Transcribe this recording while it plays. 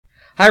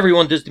Hi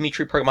everyone, this is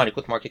Dimitri Pragmatic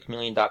with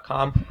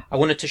MarketChameleon.com. I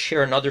wanted to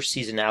share another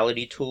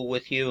seasonality tool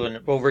with you, and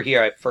over here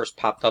I first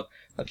popped up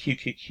a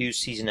QQQ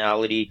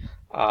seasonality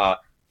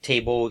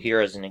table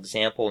here as an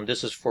example, and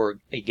this is for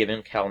a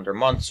given calendar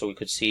month, so we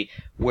could see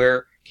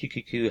where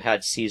QQQ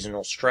had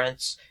seasonal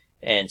strengths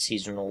and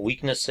seasonal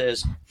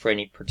weaknesses for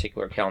any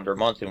particular calendar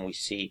month, and we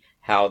see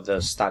how the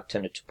stock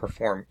tended to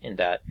perform in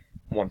that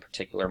one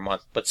particular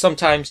month. But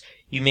sometimes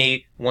you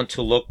may want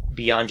to look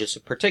beyond just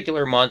a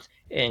particular month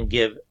and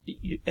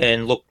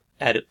look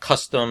at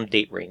custom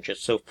date ranges.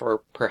 So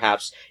for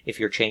perhaps if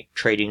you're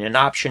trading an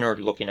option or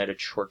looking at a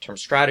short-term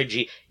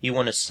strategy, you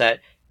want to set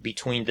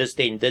between this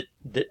date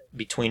and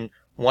between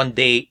one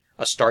date,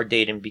 a start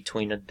date, and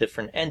between a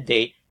different end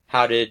date,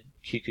 how did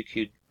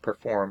QQQ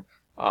perform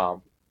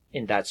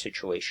in that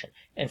situation?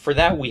 And for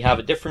that, we have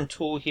a different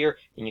tool here,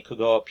 and you could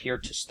go up here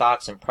to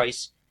stocks and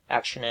price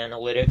action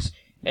analytics.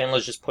 And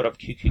let's just put up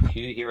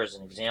QQQ here as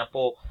an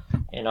example.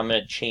 And I'm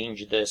going to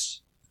change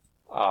this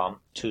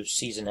to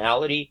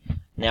seasonality.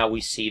 Now we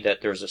see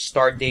that there's a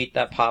start date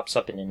that pops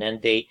up and an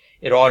end date.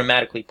 It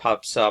automatically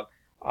pops up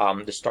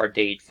the start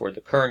date for the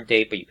current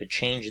date, but you could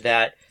change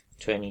that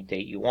to any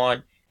date you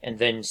want and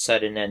then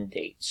set an end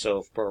date.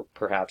 So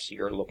perhaps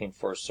you're looking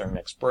for a certain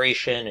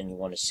expiration and you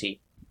want to see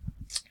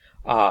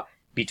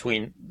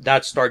between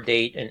that start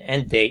date and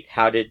end date,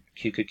 how did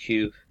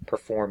QQQ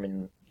perform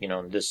in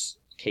this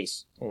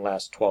case in the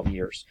last 12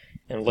 years.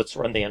 And let's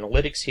run the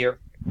analytics here.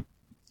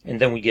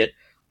 And then we get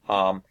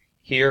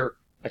here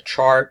a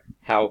chart,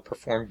 how it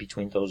performed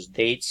between those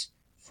dates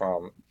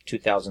from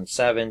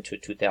 2007 to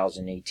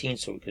 2018.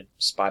 So we could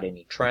spot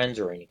any trends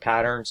or any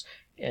patterns.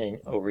 And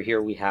over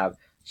here we have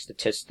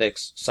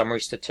statistics, summary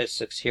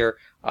statistics here.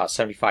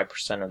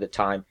 75% of the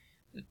time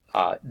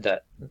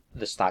that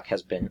the stock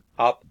has been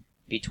up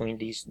between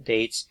these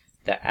dates.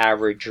 The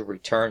average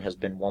return has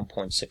been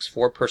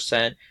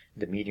 1.64%.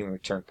 The median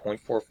return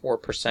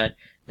 0.44%.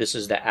 This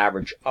is the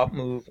average up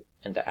move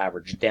and the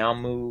average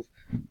down move.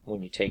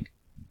 When you take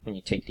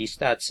these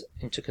stats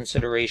into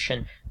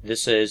consideration,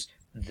 this is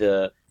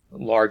the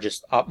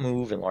largest up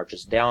move and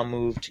largest down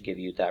move to give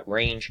you that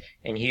range.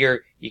 And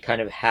here you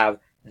kind of have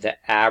the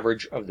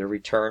average of the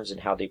returns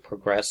and how they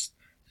progress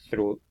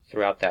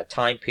throughout that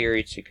time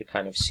period. So you could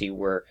kind of see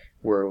where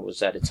it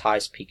was at its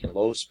highest peak and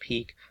lowest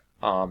peak.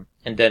 And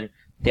then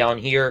down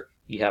here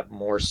you have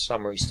more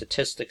summary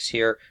statistics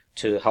here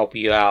to help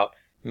you out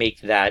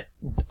make that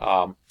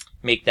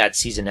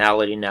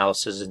seasonality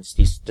analysis and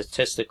see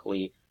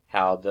statistically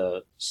how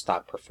the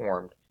stock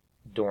performed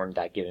during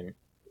a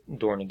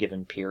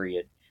given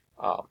period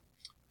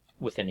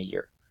within a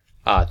year.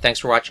 Thanks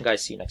for watching,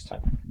 guys. See you next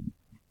time.